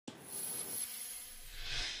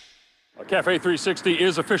Cafe 360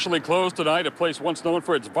 is officially closed tonight, a place once known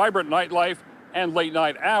for its vibrant nightlife and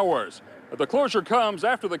late-night hours. The closure comes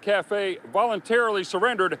after the cafe voluntarily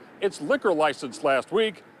surrendered its liquor license last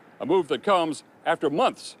week, a move that comes after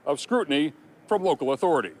months of scrutiny from local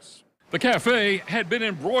authorities. The cafe had been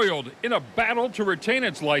embroiled in a battle to retain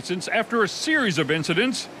its license after a series of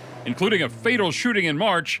incidents, including a fatal shooting in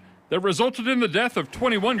March that resulted in the death of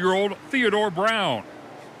 21-year-old Theodore Brown.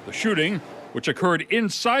 The shooting, which occurred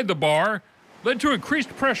inside the bar, led to increased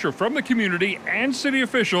pressure from the community and city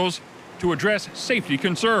officials to address safety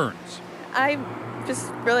concerns. I'm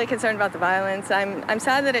just really concerned about the violence. I'm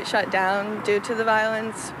sad that it shut down due to the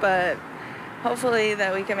violence, but hopefully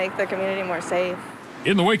that we can make the community more safe.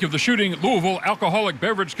 In the wake of the shooting, Louisville Alcoholic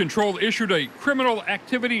Beverage Control issued a criminal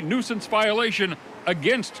activity nuisance violation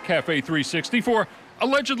against Cafe 360 for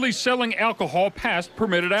allegedly selling alcohol past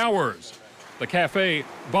permitted hours. The cafe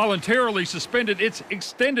voluntarily suspended its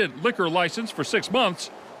extended liquor license for 6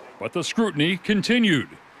 months, but the scrutiny continued.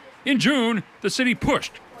 In June, the city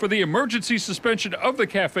pushed for the emergency suspension of the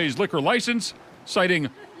cafe's liquor license,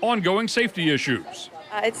 citing ongoing safety issues.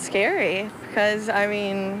 It's scary because,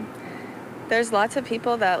 there's lots of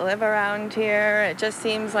people that live around here. It just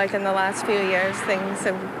seems like in the last few years, things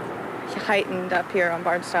have heightened up here on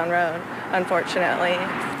Bardstown Road, unfortunately.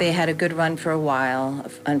 They had a good run for a while.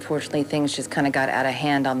 Unfortunately, things just kind of got out of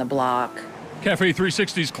hand on the block. Cafe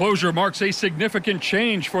 360's closure marks a significant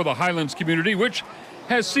change for the Highlands community, which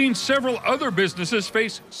has seen several other businesses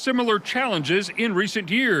face similar challenges in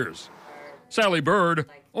recent years. Sally Bird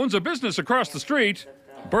owns a business across the street.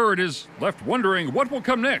 Bird is left wondering what will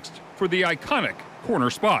come next for the iconic corner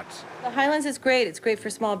spots. The Highlands is great. It's great for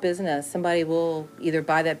small business. Somebody will either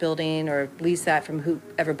buy that building or lease that from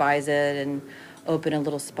whoever buys it and open a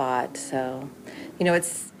little spot. So,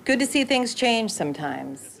 it's good to see things change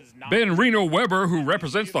sometimes. Ben Reno Weber, who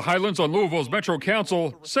represents the Highlands on Louisville's Metro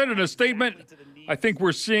Council, said in a statement, "I think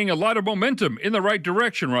we're seeing a lot of momentum in the right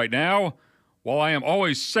direction right now. While I am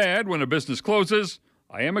always sad when a business closes,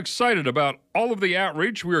 I am excited about all of the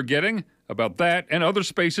outreach we are getting about that and other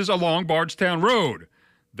spaces along Bardstown Road.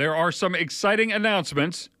 There are some exciting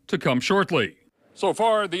announcements to come shortly." So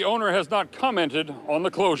far, the owner has not commented on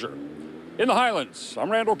the closure. In the Highlands, I'm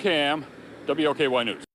Randall Cam, WOKY News.